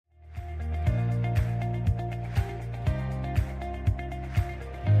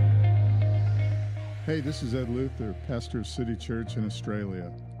Hey, this is Ed Luther, pastor of City Church in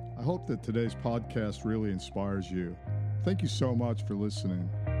Australia. I hope that today's podcast really inspires you. Thank you so much for listening.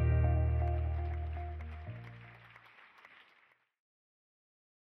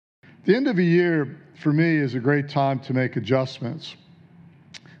 The end of a year, for me, is a great time to make adjustments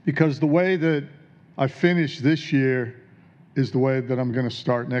because the way that I finish this year is the way that I'm going to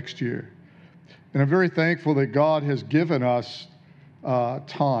start next year. And I'm very thankful that God has given us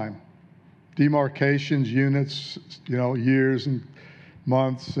time. Demarcations, units, years and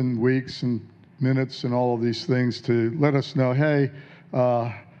months and weeks and minutes and all of these things to let us know, hey,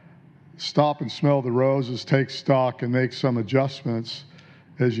 stop and smell the roses, take stock and make some adjustments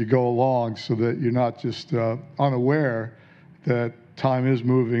as you go along so that you're not just unaware that time is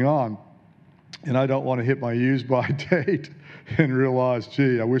moving on. And I don't want to hit my use-by date and realize,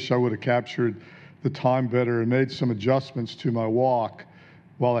 gee, I wish I would have captured the time better and made some adjustments to my walk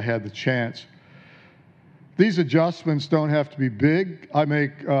while I had the chance. These adjustments don't have to be big. I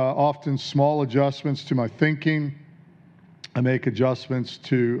make often small adjustments to my thinking. I make adjustments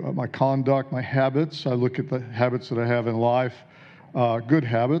to my conduct, my habits. I look at the habits that I have in life, good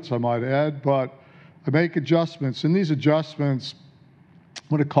habits, I might add, but I make adjustments. And these adjustments, I'm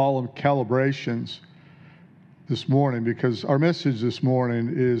going to call them calibrations this morning because our message this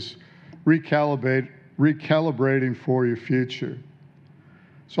morning is recalibrating for your future.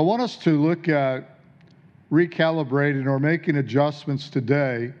 So I want us to look at recalibrating or making adjustments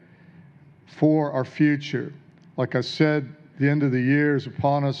today for our future. Like I said, the end of the year is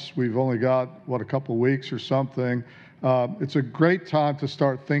upon us. We've only got, a couple of weeks or something. It's a great time to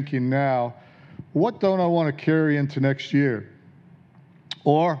start thinking now, what don't I want to carry into next year?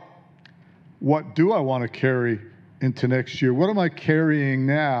 Or what do I want to carry into next year? What am I carrying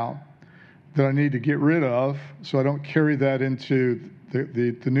now that I need to get rid of so I don't carry that into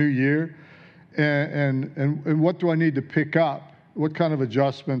the new year? And what do I need to pick up? What kind of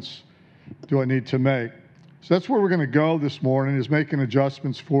adjustments do I need to make? So that's where we're going to go this morning, is making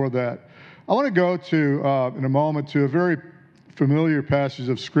adjustments for that. I want to go to, in a moment, to a very familiar passage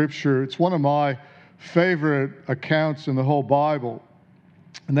of Scripture. It's one of my favorite accounts in the whole Bible,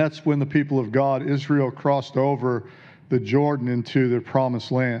 and that's when the people of God, Israel, crossed over the Jordan into their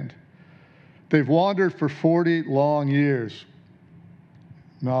promised land. They've wandered for 40 long years.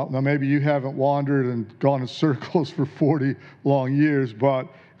 Now, maybe you haven't wandered and gone in circles for 40 long years, but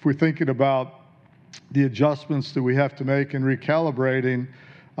if we're thinking about the adjustments that we have to make in recalibrating,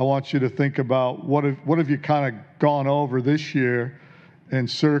 I want you to think about what have you kind of gone over this year in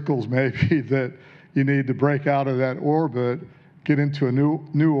circles maybe that you need to break out of that orbit, get into a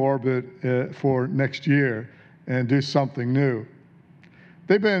new orbit for next year and do something new.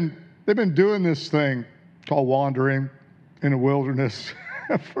 They've been doing this thing called wandering in a wilderness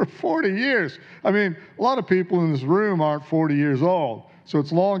for 40 years. I mean, a lot of people in this room aren't 40 years old, so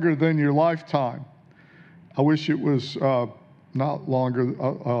it's longer than your lifetime. I wish it was not longer,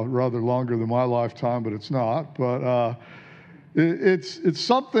 rather longer than my lifetime, but it's not. But it's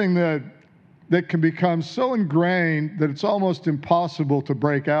something that can become so ingrained that it's almost impossible to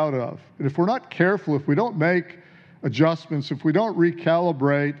break out of. And if we're not careful, if we don't make adjustments, if we don't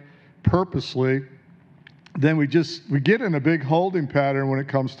recalibrate purposely, then we get in a big holding pattern when it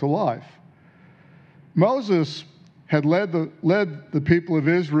comes to life. Moses had led the people of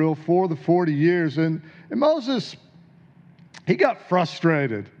Israel for the 40 years, and Moses, he got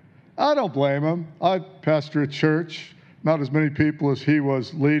frustrated. I don't blame him. I pastor a church, not as many people as he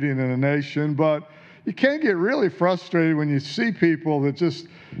was leading in a nation, but you can get really frustrated when you see people that just,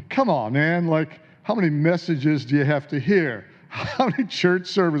 come on, man, like, how many messages do you have to hear? How many church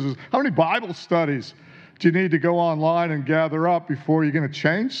services? How many Bible studies do you need to go online and gather up before you're going to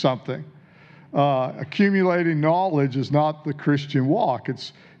change something? Accumulating knowledge is not the Christian walk.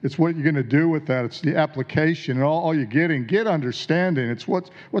 It's what you're going to do with that. It's the application. And all you're getting, get understanding. It's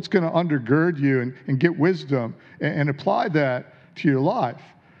what's going to undergird you and get wisdom and apply that to your life.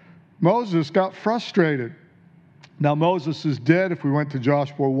 Moses got frustrated. Now, Moses is dead. If we went to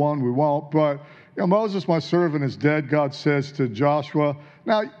Joshua 1, we won't. But Moses, my servant, is dead. God says to Joshua,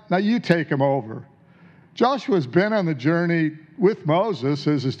 now you take him over. Joshua's been on the journey with Moses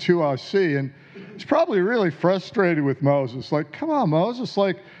as his 2IC, and he's probably really frustrated with Moses. Like, come on, Moses,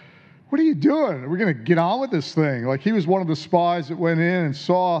 like, what are you doing? Are we going to get on with this thing? Like, he was one of the spies that went in and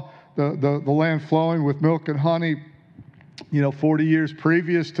saw the land flowing with milk and honey, 40 years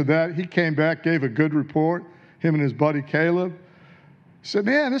previous to that. He came back, gave a good report, him and his buddy Caleb. He said,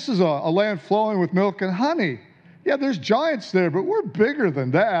 man, this is a land flowing with milk and honey. Yeah, there's giants there, but we're bigger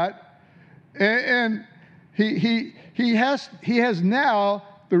than that. And he has now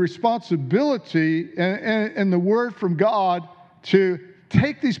the responsibility and the word from God to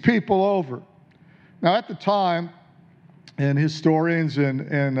take these people over. Now, at the time, and historians and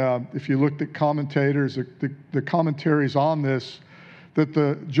if you looked at commentators, the commentaries on this, that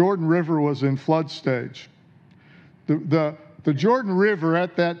the Jordan River was in flood stage. The Jordan River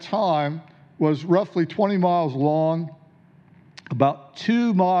at that time was roughly 20 miles long, about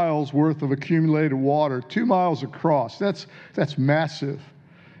 2 miles worth of accumulated water, 2 miles across. That's massive.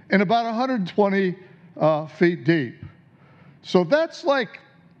 And about 120 feet deep. So that's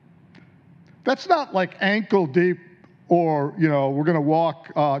not like ankle deep, or, we're going to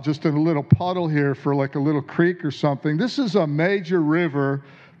walk just in a little puddle here for like a little creek or something. This is a major river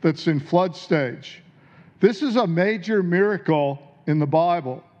that's in flood stage. This is a major miracle in the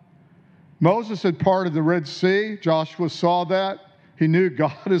Bible. Moses had parted the Red Sea. Joshua saw that. He knew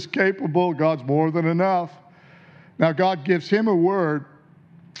God is capable. God's more than enough. Now God gives him a word.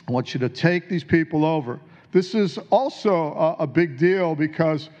 I want you to take these people over. This is also a big deal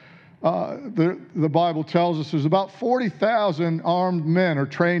because the Bible tells us there's about 40,000 armed men or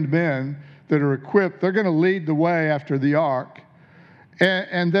trained men that are equipped. They're going to lead the way after the ark.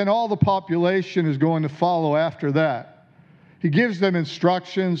 And then all the population is going to follow after that. He gives them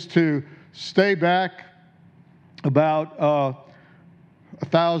instructions to stay back about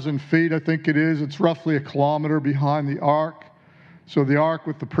 1,000 feet, I think it is. It's roughly 1 kilometer behind the ark. So the ark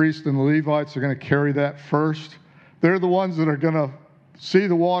with the priests and the Levites are going to carry that first. They're the ones that are going to see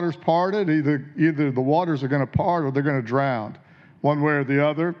the waters parted. Either the waters are going to part or they're going to drown. One way or the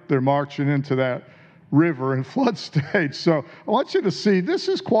other, they're marching into that river in flood stage. So I want you to see this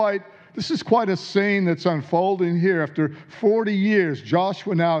is quite a scene that's unfolding here. After 40 years,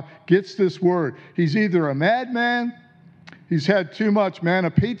 Joshua now gets this word. He's either a madman, he's had too much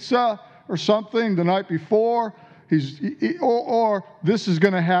manna pizza or something the night before, or this is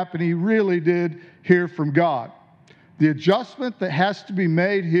going to happen. He really did hear from God. The adjustment that has to be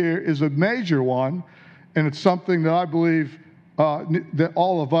made here is a major one, and it's something that I believe that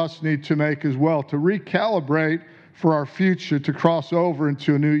all of us need to make as well, to recalibrate for our future, to cross over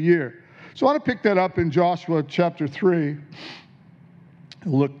into a new year. So I want to pick that up in Joshua chapter 3.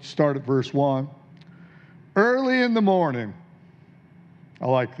 Start at verse 1. Early in the morning. I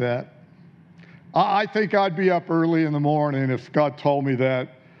like that. I think I'd be up early in the morning if God told me that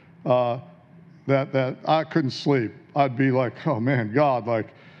I couldn't sleep. I'd be like, oh man, God,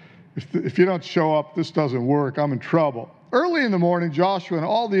 if you don't show up, this doesn't work. I'm in trouble. Early in the morning, Joshua and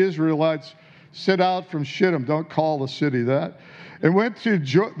all the Israelites set out from Shittim, don't call the city that, and went to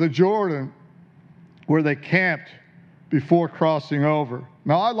the Jordan where they camped before crossing over.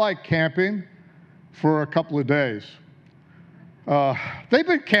 Now, I like camping for a couple of days. They've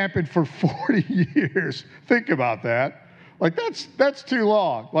been camping for 40 years. Think about that. That's too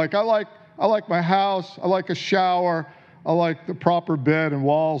long. I like my house. I like a shower. I like the proper bed and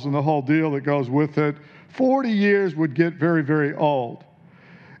walls and the whole deal that goes with it. 40 years would get very, very old.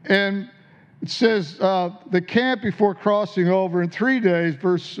 And it says, the camp before crossing over in 3 days,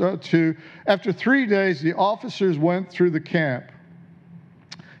 verse 2, after 3 days, the officers went through the camp,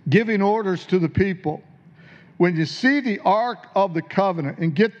 giving orders to the people. When you see the Ark of the Covenant,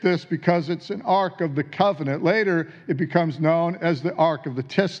 and get this because it's an Ark of the Covenant, later it becomes known as the Ark of the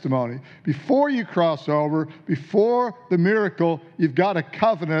Testimony. Before you cross over, before the miracle, you've got a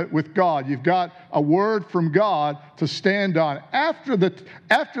covenant with God. You've got a word from God to stand on. After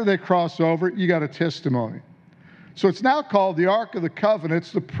they cross over, you got a testimony. So it's now called the Ark of the Covenant.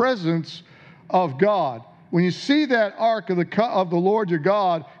 It's the presence of God. When you see that Ark of the Lord your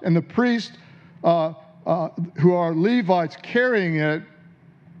God and the priest who are Levites carrying it,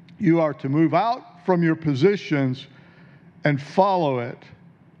 you are to move out from your positions and follow it.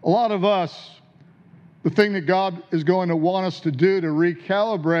 A lot of us, the thing that God is going to want us to do to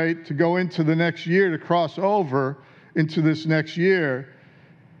recalibrate, to go into the next year, to cross over into this next year,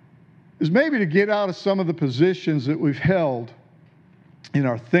 is maybe to get out of some of the positions that we've held in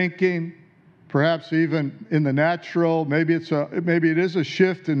our thinking, perhaps even in the natural. Maybe it is a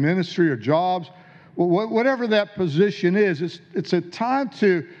shift in ministry or jobs. Well, whatever that position is, it's a time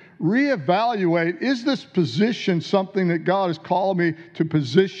to reevaluate, is this position something that God has called me to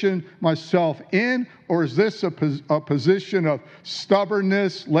position myself in, or is this a position of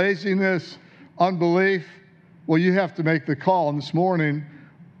stubbornness, laziness, unbelief? Well, you have to make the call, and this morning,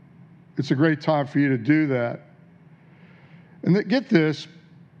 it's a great time for you to do that. And get this,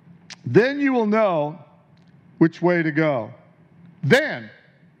 then you will know which way to go. Then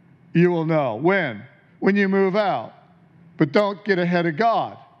you will know. When you move out. But don't get ahead of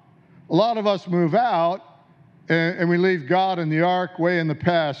God. A lot of us move out and we leave God and the ark way in the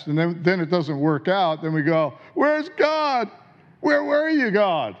past, and then it doesn't work out, then we go, where's God? Where were you,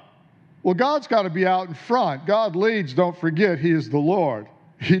 God? Well, God's got to be out in front. God leads, don't forget, He is the Lord.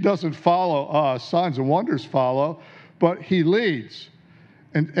 He doesn't follow us. Signs and wonders follow, but He leads.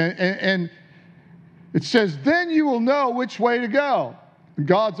 And it says, then you will know which way to go. And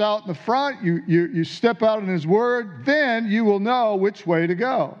God's out in the front. You step out in His Word, then you will know which way to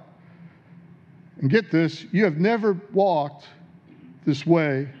go. And get this, you have never walked this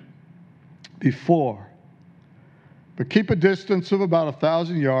way before. But keep a distance of about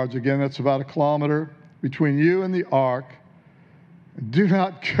 1,000 yards. Again, that's about 1 kilometer between you and the ark. Do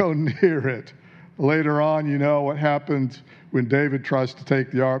not go near it. Later on, you know what happened when David tries to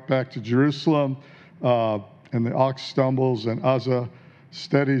take the ark back to Jerusalem, and the ox stumbles, and Uzzah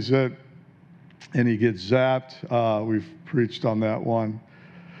steadies it, and he gets zapped. We've preached on that one.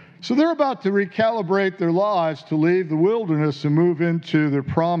 So they're about to recalibrate their lives to leave the wilderness and move into their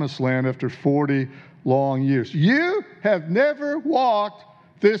promised land after 40 long years. You have never walked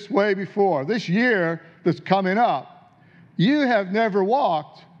this way before. This year that's coming up, you have never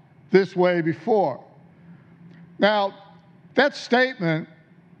walked this way before. Now, that statement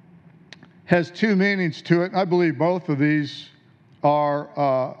has two meanings to it, and I believe both of these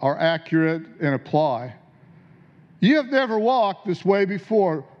are accurate and apply. You have never walked this way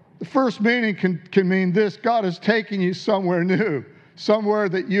before. The first meaning can mean this: God is taking you somewhere new, somewhere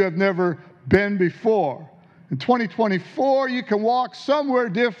that you have never been before. In 2024, you can walk somewhere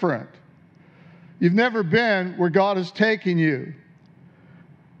different. You've never been where God is taking you.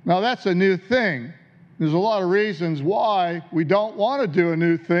 Now, that's a new thing. There's a lot of reasons why we don't want to do a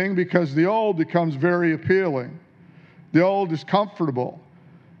new thing, because the old becomes very appealing. The old is comfortable.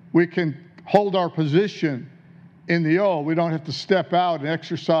 We can hold our position in the old. We don't have to step out and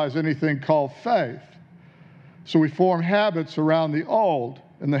exercise anything called faith. So we form habits around the old,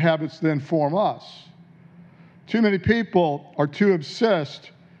 and the habits then form us. Too many people are too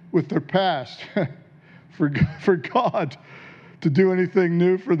obsessed with their past for God to do anything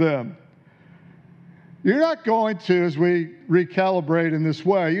new for them. You're not going to, as we recalibrate in this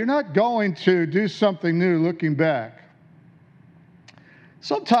way, you're not going to do something new looking back.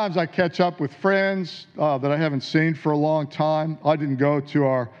 Sometimes I catch up with friends that I haven't seen for a long time. I didn't go to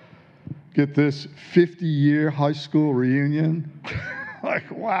our, get this, 50-year high school reunion.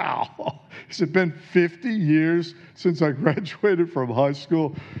 Like, wow, has it been 50 years since I graduated from high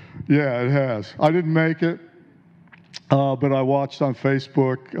school? Yeah, it has. I didn't make it, but I watched on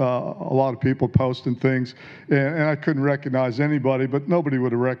Facebook a lot of people posting things, and I couldn't recognize anybody, but nobody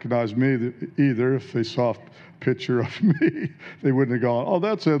would have recognized me either if they saw a picture of me. They wouldn't have gone, oh,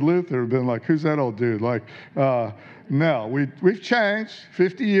 that's Ed Luther. They'd been like, who's that old dude? Like, no, we've changed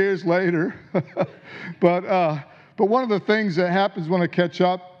 50 years later. But one of the things that happens when I catch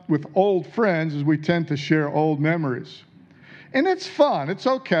up with old friends is we tend to share old memories. And it's fun. It's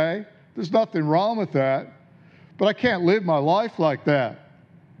okay. There's nothing wrong with that. But I can't live my life like that.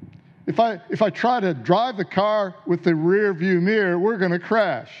 If I try to drive the car with the rear view mirror, we're going to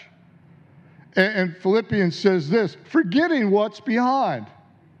crash. And Philippians says this: forgetting what's behind.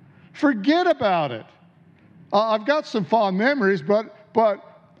 Forget about it. I've got some fond memories, but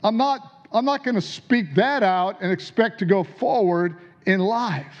I'm not going to speak that out and expect to go forward in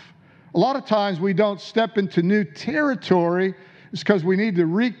life. A lot of times we don't step into new territory. It's because we need to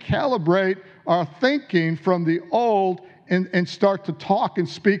recalibrate our thinking from the old and start to talk and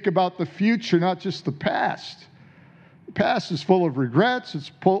speak about the future, not just the past. The past is full of regrets.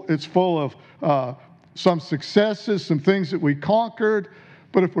 It's full of some successes, some things that we conquered.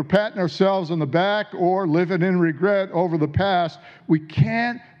 But if we're patting ourselves on the back or living in regret over the past, we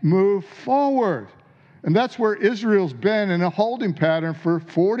can't move forward. And that's where Israel's been in a holding pattern for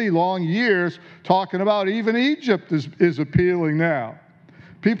 40 long years, talking about even Egypt is appealing now.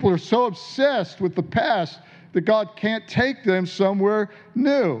 People are so obsessed with the past that God can't take them somewhere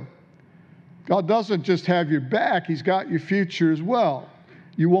new. God doesn't just have your back, He's got your future as well.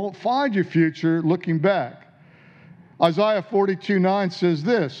 You won't find your future looking back. Isaiah 42:9 says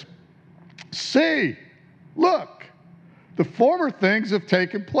this: see, look, the former things have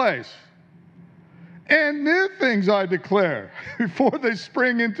taken place, and new things I declare before they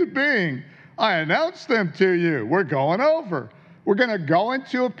spring into being. I announce them to you. We're going over. We're going to go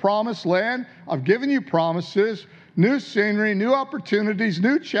into a promised land. I've given you promises, new scenery, new opportunities,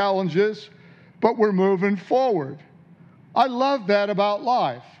 new challenges, but we're moving forward. I love that about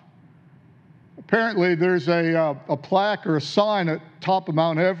life. Apparently, there's a plaque or a sign at top of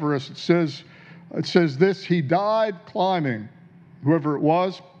Mount Everest. It says this: he died climbing. Whoever it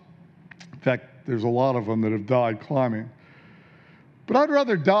was. In fact, There's a lot of them that have died climbing. But I'd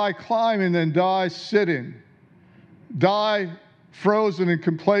rather die climbing than die sitting, die frozen in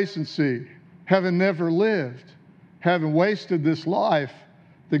complacency, having never lived, having wasted this life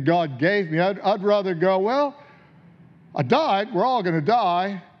that God gave me. I'd rather go, well, I died, we're all going to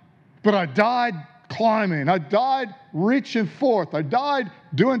die, but I died climbing. I died reaching forth. I died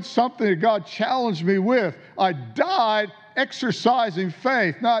doing something that God challenged me with. I died exercising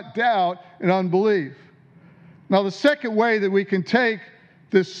faith, not doubt and unbelief. Now, the second way that we can take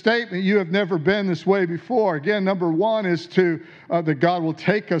this statement, you have never been this way before. Again, number one is that God will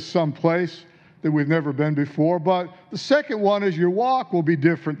take us someplace that we've never been before. But the second one is your walk will be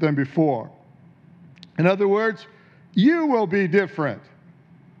different than before. In other words, you will be different.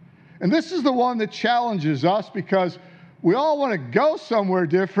 And this is the one that challenges us because we all want to go somewhere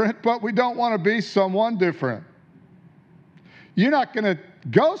different, but we don't want to be someone different. You're not going to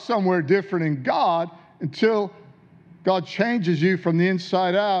go somewhere different in God until God changes you from the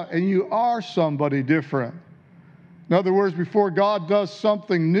inside out and you are somebody different. In other words, before God does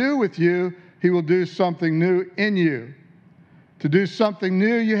something new with you, He will do something new in you. To do something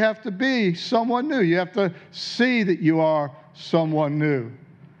new, you have to be someone new. You have to see that you are someone new.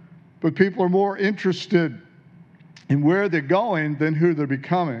 But people are more interested in where they're going than who they're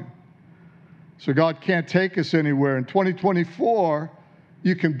becoming. So God can't take us anywhere. In 2024,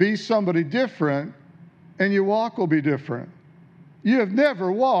 you can be somebody different and your walk will be different. You have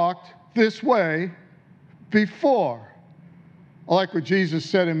never walked this way before. I like what Jesus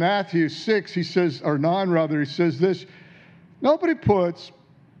said in Matthew 6, he says, or 9 rather, he says this, nobody puts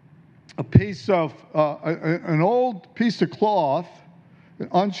a piece of, an old piece of cloth,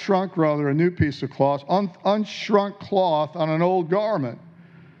 a new piece of cloth, unshrunk cloth on an old garment.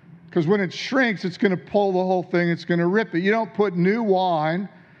 Because when it shrinks, it's going to pull the whole thing, it's going to rip it. You don't put new wine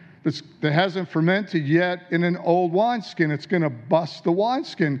that hasn't fermented yet in an old wineskin. It's going to bust the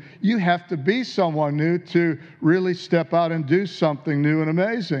wineskin. You have to be someone new to really step out and do something new and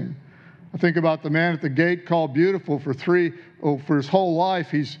amazing. I think about the man at the gate called Beautiful for his whole life.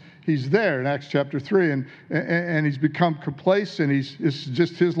 He's there in Acts chapter 3, and he's become complacent. It's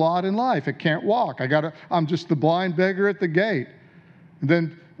just his lot in life. I can't walk. I'm just the blind beggar at the gate. And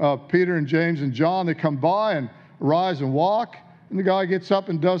then Peter and James and John, they come by and arise and walk. And the guy gets up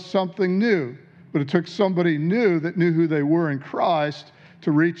and does something new. But it took somebody new that knew who they were in Christ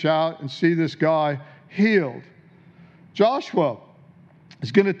to reach out and see this guy healed. Joshua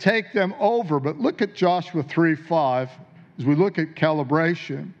is going to take them over. But look at Joshua 3:5 as we look at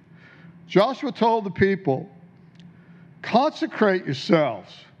calibration. Joshua told the people, consecrate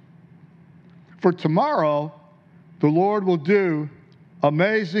yourselves, for tomorrow the Lord will do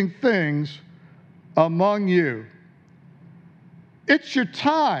amazing things among you. It's your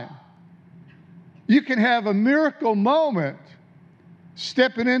time. You can have a miracle moment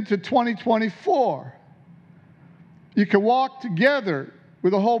stepping into 2024. You can walk together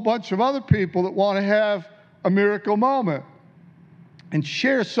with a whole bunch of other people that want to have a miracle moment and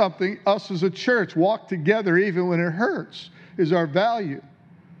share something. Us as a church, walk together even when it hurts, is our value.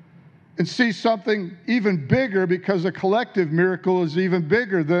 And see something even bigger, because a collective miracle is even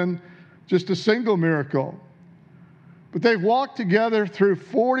bigger than just a single miracle. But they've walked together through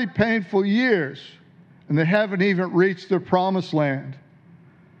 40 painful years, and they haven't even reached their promised land.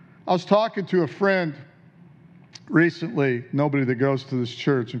 I was talking to a friend recently, nobody that goes to this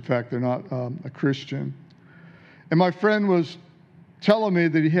church. In fact, they're not a Christian. And my friend was telling me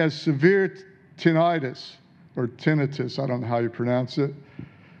that he has severe tinnitus, or tinnitus, I don't know how you pronounce it.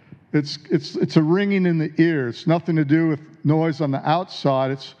 It's a ringing in the ear. It's nothing to do with noise on the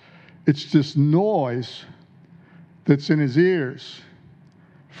outside. It's just noise that's in his ears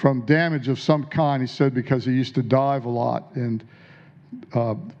from damage of some kind. He said because he used to dive a lot and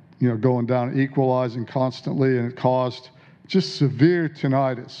going down equalizing constantly, and it caused just severe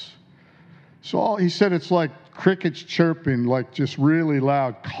tinnitus. So he said it's like crickets chirping, like just really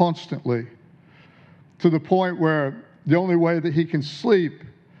loud constantly, to the point where the only way that he can sleep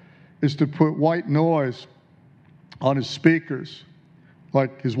is to put white noise on his speakers.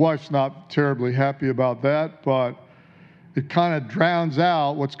 Like, his wife's not terribly happy about that, but it kind of drowns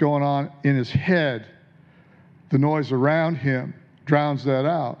out what's going on in his head. The noise around him drowns that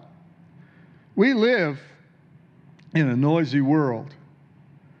out. We live in a noisy world.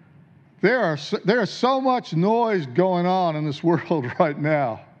 There is so much noise going on in this world right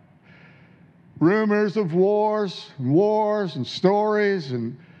now. Rumors of wars and stories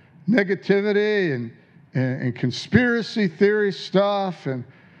and negativity and conspiracy theory stuff. And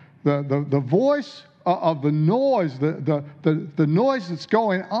the voice of the noise, the noise that's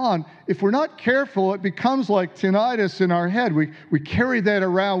going on, if we're not careful, it becomes like tinnitus in our head. We carry that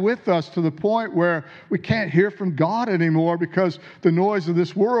around with us to the point where we can't hear from God anymore because the noise of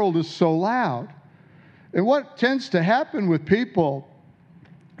this world is so loud. And what tends to happen with people,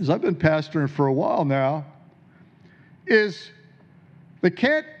 as I've been pastoring for a while now, is they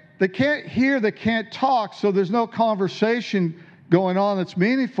can't hear, they can't talk, so there's no conversation going on that's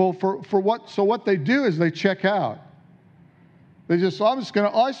meaningful so what they do is they check out. I'm just going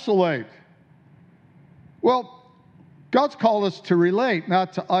to isolate. Well, God's called us to relate,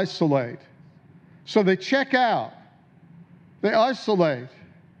 not to isolate. So they check out. They isolate.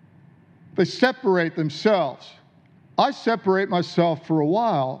 They separate themselves. I separate myself for a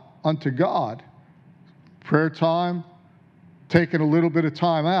while unto God. Prayer time, taking a little bit of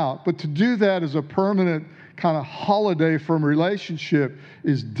time out. But to do that as a permanent kind of holiday from relationship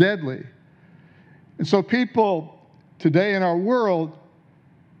is deadly. And so people today in our world,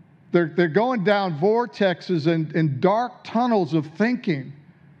 they're going down vortexes and dark tunnels of thinking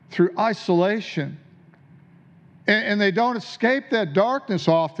through isolation. And they don't escape that darkness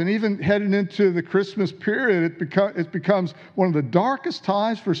often. Even heading into the Christmas period, it becomes one of the darkest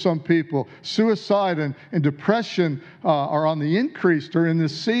times for some people. Suicide and depression are on the increase during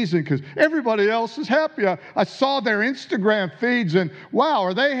this season because everybody else is happy. I saw their Instagram feeds and, wow,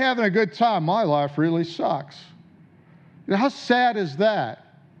 are they having a good time? My life really sucks. You know, how sad is that?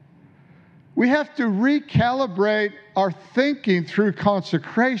 We have to recalibrate our thinking through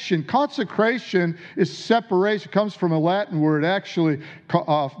consecration. Consecration is separation. It comes from a Latin word, actually,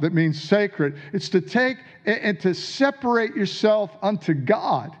 that means sacred. It's to take and to separate yourself unto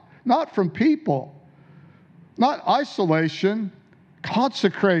God, not from people. Not isolation,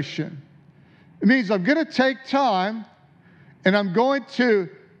 consecration. It means I'm going to take time and I'm going to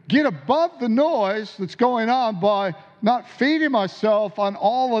get above the noise that's going on by not feeding myself on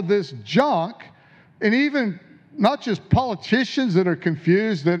all of this junk, and even not just politicians that are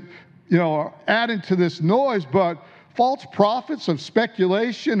confused that, are adding to this noise, but false prophets of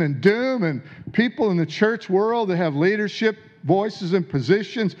speculation and doom and people in the church world that have leadership voices and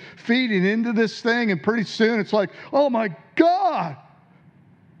positions feeding into this thing, and pretty soon it's like, oh my God,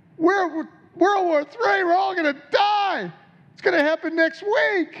 World War III, we're all going to die. It's going to happen next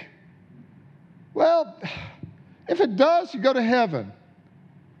week. Well, if it does, you go to heaven.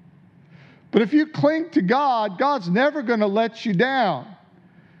 But if you cling to God, God's never going to let you down.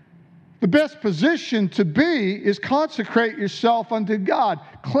 The best position to be is consecrate yourself unto God.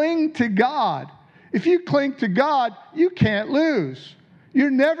 Cling to God. If you cling to God, you can't lose. You're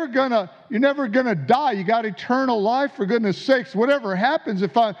never gonna die. You got eternal life, for goodness sakes. Whatever happens,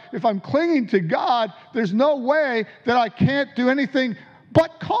 if I'm clinging to God, there's no way that I can't do anything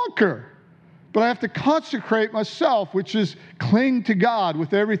but conquer. But I have to consecrate myself, which is cling to God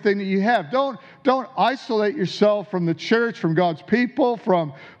with everything that you have. Don't isolate yourself from the church, from God's people,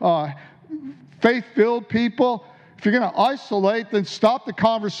 from faith-filled people. If you're going to isolate, then stop the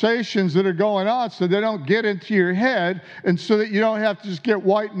conversations that are going on so they don't get into your head, and so that you don't have to just get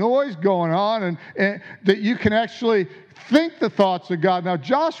white noise going on, and that you can actually think the thoughts of God. Now,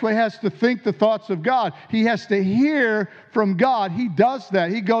 Joshua has to think the thoughts of God. He has to hear from God. He does that.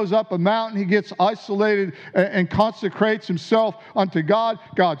 He goes up a mountain. He gets isolated and consecrates himself unto God.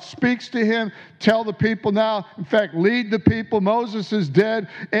 God speaks to him. Tell the people now. In fact, lead the people. Moses is dead.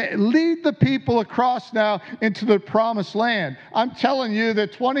 Lead the people across now into the promised land. I'm telling you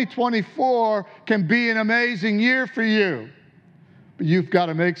that 2024 can be an amazing year for you. But you've got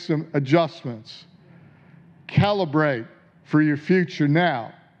to make some adjustments. Calibrate for your future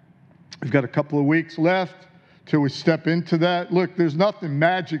now. We've got a couple of weeks left till we step into that. Look, there's nothing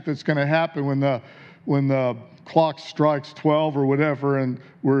magic that's going to happen when the clock strikes 12 or whatever, and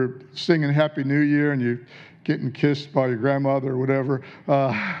we're singing Happy New Year, and you're getting kissed by your grandmother or whatever.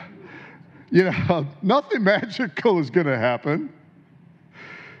 Nothing magical is going to happen.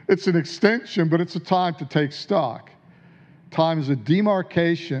 It's an extension, but it's a time to take stock. Time is a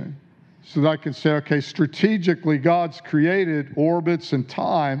demarcation, so that I can say, okay, strategically, God's created orbits and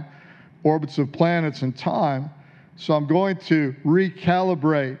time, orbits of planets and time. So I'm going to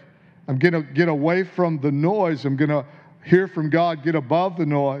recalibrate. I'm going to get away from the noise. I'm going to hear from God, get above the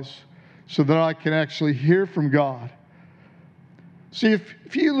noise, so that I can actually hear from God. See,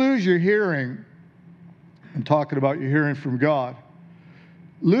 if you lose your hearing, I'm talking about your hearing from God,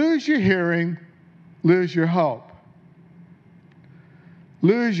 lose your hearing, lose your hope.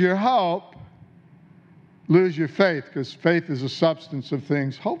 Lose your hope, lose your faith, because faith is a substance of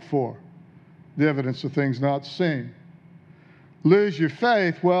things hoped for, the evidence of things not seen. lose your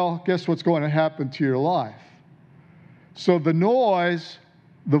faith, well, guess what's going to happen to your life? So the noise,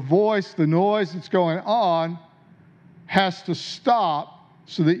 the voice, the noise that's going on has to stop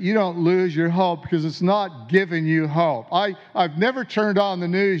so that you don't lose your hope, because it's not giving you hope. I've never turned on the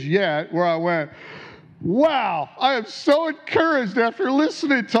news yet where I went, wow, I am so encouraged after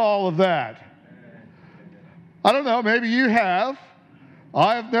listening to all of that. I don't know, maybe you have.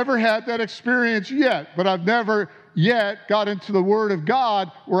 I have never had that experience yet, but I've never yet got into the Word of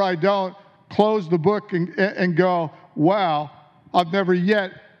God where I don't close the book and go, wow. I've never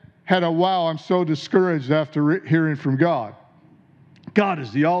yet had a wow, I'm so discouraged after hearing from God. God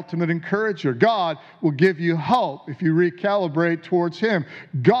is the ultimate encourager. God will give you hope if you recalibrate towards Him.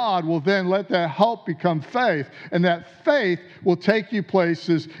 God will then let that hope become faith, and that faith will take you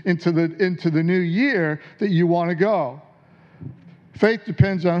places into the new year that you want to go. Faith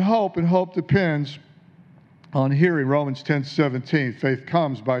depends on hope, and hope depends on hearing. Romans 10:17. Faith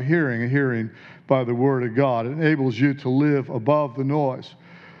comes by hearing, and hearing by the Word of God. It enables you to live above the noise.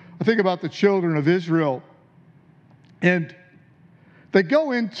 I think about the children of Israel, and they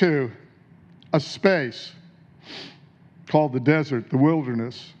go into a space called the desert, the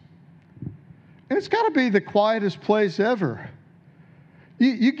wilderness. And it's got to be the quietest place ever.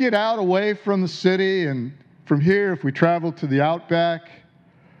 You get out away from the city, and from here, if we travel to the outback,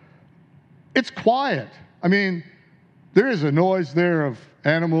 it's quiet. I mean, there is a noise there of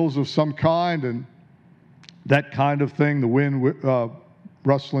animals of some kind and that kind of thing, the wind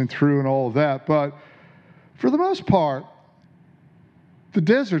rustling through and all of that. But for the most part, the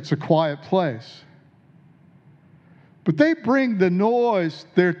desert's a quiet place. But they bring the noise,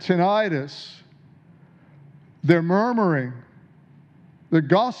 their tinnitus, their murmuring, their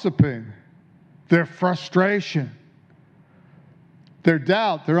gossiping, their frustration, their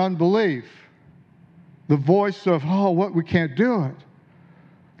doubt, their unbelief, the voice of, oh, what, we can't do it.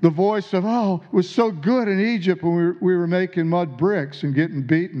 The voice of, oh, it was so good in Egypt when we were making mud bricks and getting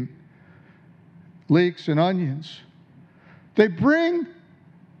beaten, leeks and onions. They bring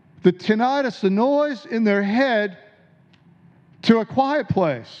the tinnitus, the noise in their head, to a quiet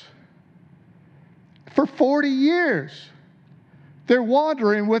place. For 40 years, they're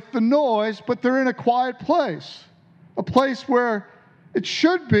wandering with the noise, but they're in a quiet place, a place where it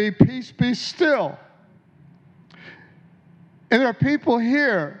should be peace, be still. And there are people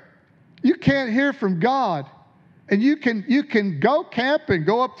here, you can't hear from God, and you can go camping,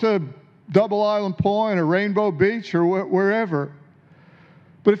 go up to Double Island Point or Rainbow Beach or wherever.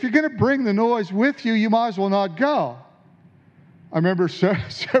 But if you're going to bring the noise with you, you might as well not go. I remember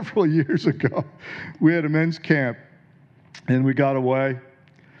several years ago, we had a men's camp, and we got away.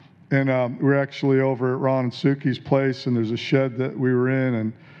 And we were actually over at Ron and Suki's place, and there's a shed that we were in,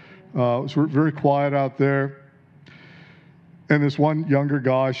 and it was very quiet out there. And this one younger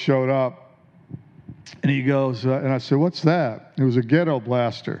guy showed up, and he goes, and I said, what's that? It was a ghetto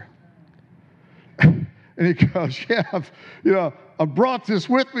blaster. And he goes, yeah, I brought this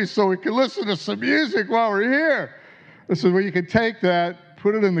with me so we can listen to some music while we're here. I said, well, you can take that,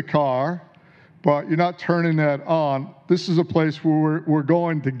 put it in the car, but you're not turning that on. This is a place where we're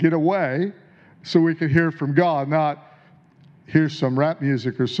going to get away so we can hear from God, not hear some rap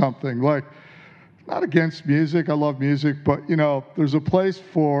music or something. Like, not against music, I love music, but, there's a place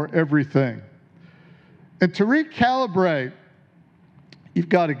for everything. And to recalibrate, you've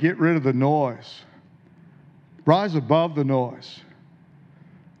got to get rid of the noise. Rise above the noise.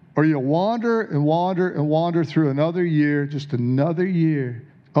 Or you'll wander and wander and wander through another year, just another year.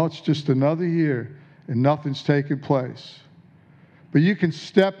 Oh, it's just another year, and nothing's taking place. But you can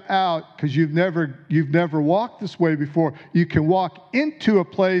step out because you've never walked this way before. You can walk into a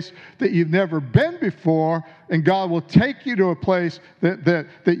place that you've never been before, and God will take you to a place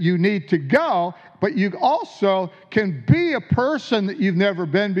that you need to go. But you also can be a person that you've never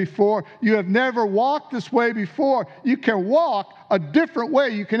been before. You have never walked this way before. You can walk a different way.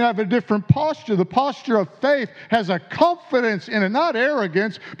 You can have a different posture. The posture of faith has a confidence in it, not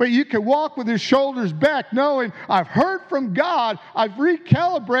arrogance, but you can walk with your shoulders back knowing I've heard from God. I've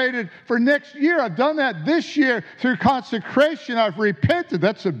recalibrated for next year. I've done that this year through consecration. I've repented.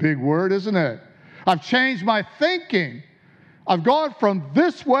 That's a big word, isn't it? I've changed my thinking. I've gone from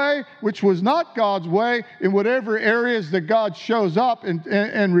this way, which was not God's way, in whatever areas that God shows up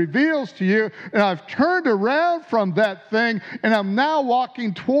and reveals to you, and I've turned around from that thing, and I'm now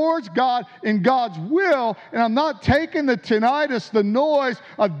walking towards God in God's will, and I'm not taking the tinnitus, the noise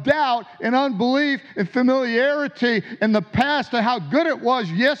of doubt and unbelief and familiarity in the past of how good it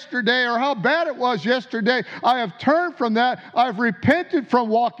was yesterday or how bad it was yesterday. I have turned from that. I've repented from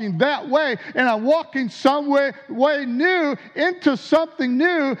walking that way, and I'm walking some way new into something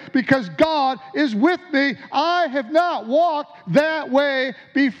new because God is with me. I have not walked that way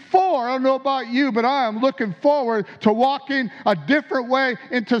before. I don't know about you, but I am looking forward to walking a different way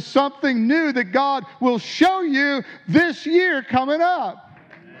into something new that God will show you this year coming up.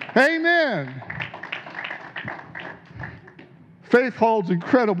 Amen. Faith holds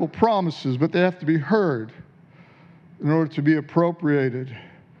incredible promises, but they have to be heard in order to be appropriated.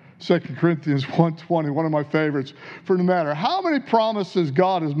 2 Corinthians 1:20, one of my favorites. For no matter how many promises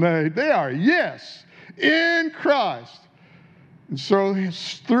God has made, they are yes in Christ. And so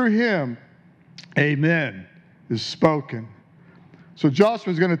through him, amen is spoken. So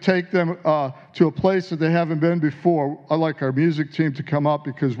Joshua's going to take them to a place that they haven't been before. I'd like our music team to come up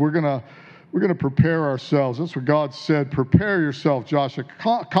because we're going to prepare ourselves. That's what God said. Prepare yourself, Joshua.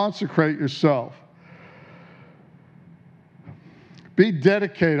 Consecrate yourself. Be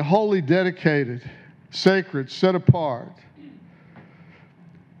dedicated, wholly dedicated, sacred, set apart.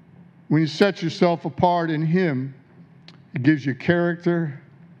 When you set yourself apart in him, it gives you character,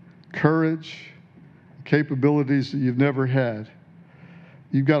 courage, capabilities that you've never had.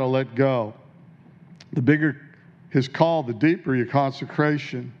 You've got to let go. The bigger his call, the deeper your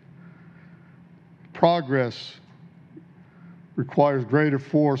consecration. Progress requires greater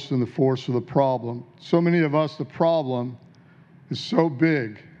force than the force of the problem. So many of us, the problem is so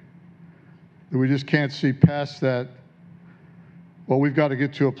big that we just can't see past that. Well, we've got to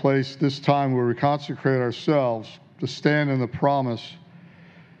get to a place this time where we consecrate ourselves to stand in the promise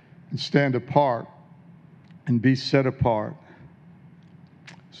and stand apart and be set apart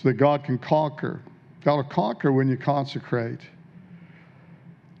so that God can conquer. God will conquer when you consecrate.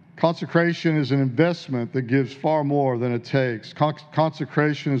 Consecration is an investment that gives far more than it takes.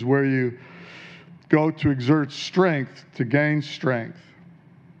 Consecration is where you go to exert strength to gain strength.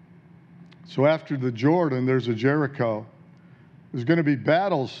 So after the Jordan, there's a Jericho. There's going to be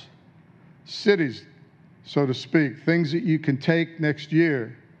battles, cities, so to speak, things that you can take next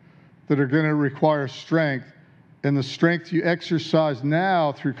year that are going to require strength. And the strength you exercise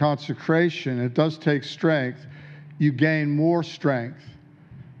now through consecration, it does take strength. You gain more strength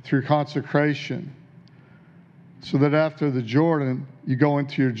through consecration. So that after the Jordan, you go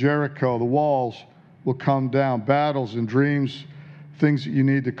into your Jericho. The walls will come down. Battles and dreams, things that you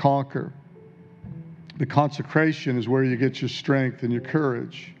need to conquer. The consecration is where you get your strength and your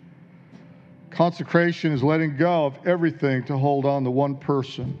courage. Consecration is letting go of everything to hold on to one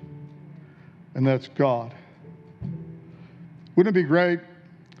person, and that's God. Wouldn't it be great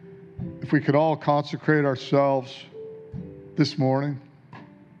if we could all consecrate ourselves this morning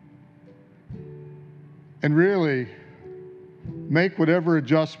and really make whatever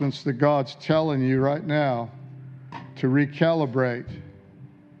adjustments that God's telling you right now to recalibrate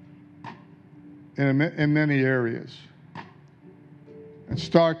in many areas and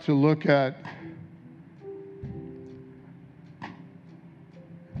start to look at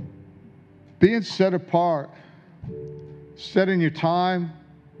being set apart, setting your time,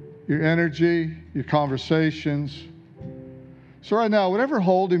 your energy, your conversations. So right now, whatever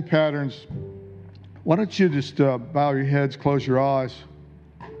holding patterns, why don't you just bow your heads, close your eyes.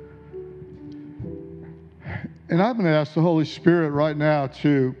 And I'm going to ask the Holy Spirit right now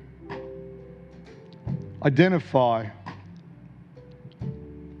to identify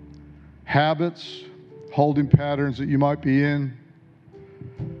habits, holding patterns that you might be in.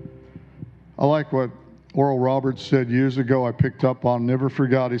 I like what Oral Roberts said years ago, I picked up on, never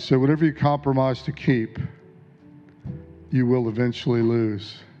forgot. He said, whatever you compromise to keep, you will eventually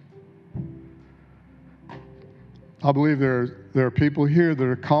lose. I believe there are people here that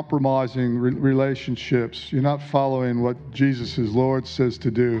are compromising relationships. You're not following what Jesus, as Lord, says to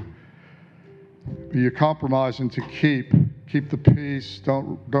do. But you're compromising to keep the peace,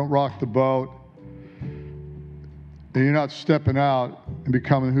 don't rock the boat. And you're not stepping out and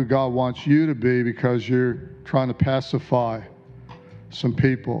becoming who God wants you to be because you're trying to pacify some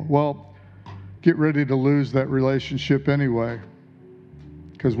people. Well, get ready to lose that relationship anyway.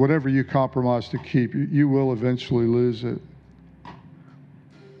 Because whatever you compromise to keep, you will eventually lose it.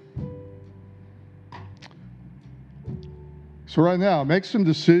 So right now, make some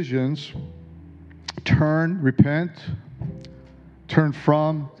decisions. Turn, repent, turn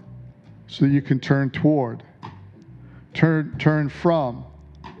from, so that you can turn toward. Turn from.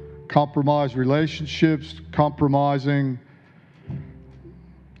 Compromise relationships, compromising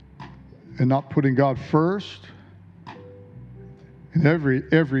and not putting God first in every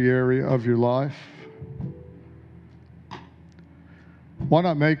area of your life. Why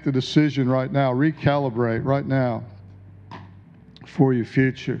not make the decision right now, recalibrate right now for your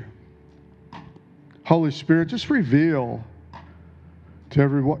future? Holy Spirit, just reveal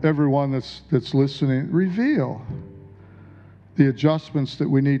to everyone that's listening, reveal the adjustments that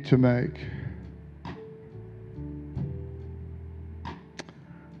we need to make.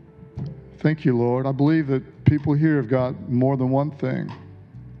 Thank you, Lord. I believe that people here have got more than one thing.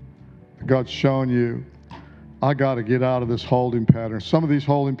 God's shown you, I got to get out of this holding pattern. Some of these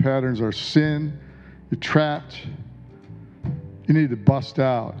holding patterns are sin. You're trapped. You need to bust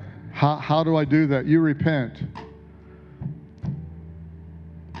out. How do I do that? You repent.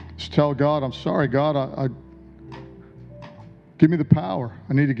 Just tell God, I'm sorry, God. I give me the power.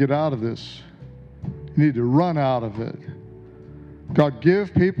 I need to get out of this. You need to run out of it. God,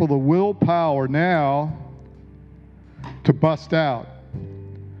 give people the willpower now to bust out,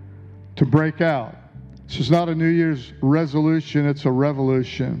 to break out. This is not a New Year's resolution, it's a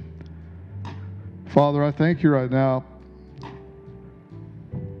revolution. Father, I thank you right now.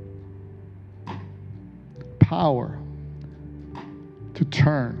 Power to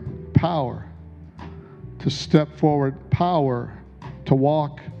turn, power to step forward, power to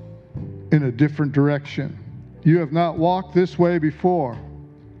walk in a different direction. You have not walked this way before.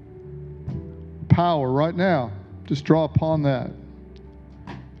 Power right now. Just draw upon that.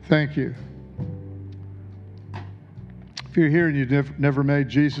 Thank you. If you're here and you've never made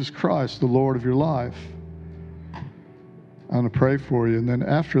Jesus Christ the Lord of your life, I'm going to pray for you. And then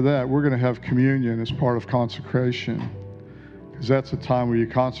after that, we're going to have communion as part of consecration, because that's a time where you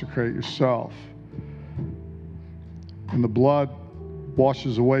consecrate yourself. And the blood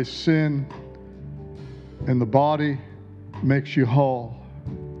washes away sin, and the body makes you whole.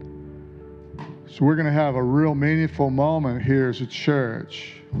 So we're going to have a real meaningful moment here as a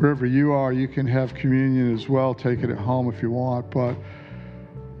church. Wherever you are, you can have communion as well. Take it at home if you want, but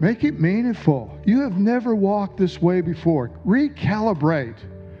make it meaningful. You have never walked this way before. Recalibrate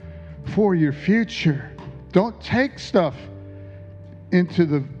for your future. Don't take stuff into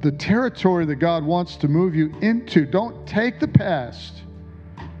the territory that God wants to move you into. Don't take the past.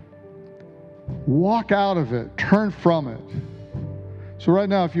 Walk out of it. Turn from it. So right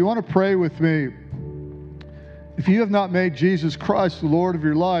now, if you want to pray with me, if you have not made Jesus Christ the Lord of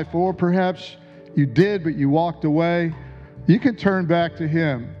your life, or perhaps you did but you walked away, you can turn back to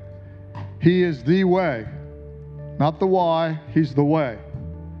Him. He is the way, not the why. He's the way,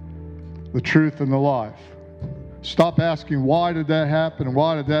 the truth, and the life. Stop asking, why did that happen and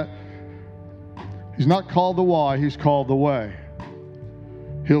why did that? He's not called the why, He's called the way.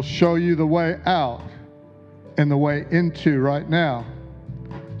 He'll show you the way out and the way into right now.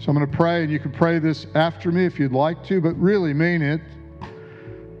 So I'm going to pray, and you can pray this after me if you'd like to, but really mean it.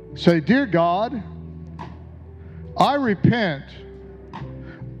 Say, Dear God, I repent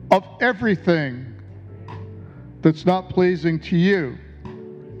of everything that's not pleasing to you.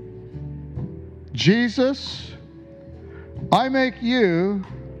 Jesus, I make you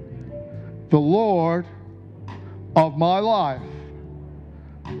the Lord of my life.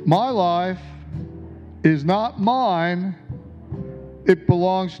 My life is not mine. It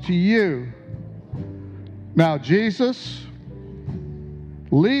belongs to you. Now, Jesus,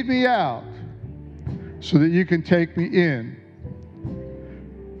 lead me out so that you can take me in.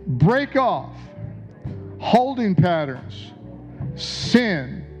 Break off holding patterns,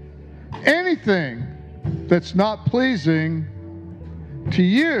 sin, anything that's not pleasing to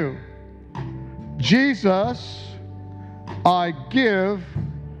you. Jesus, I give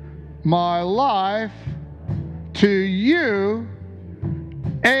my life to you.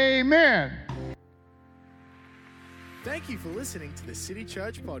 Amen. Thank you for listening to the City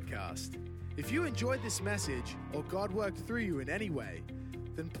Church podcast. If you enjoyed this message or God worked through you in any way,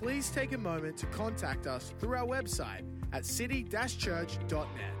 then please take a moment to contact us through our website at city-church.net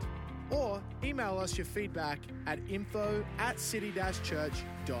or email us your feedback at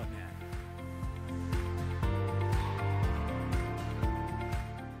info@city-church.net.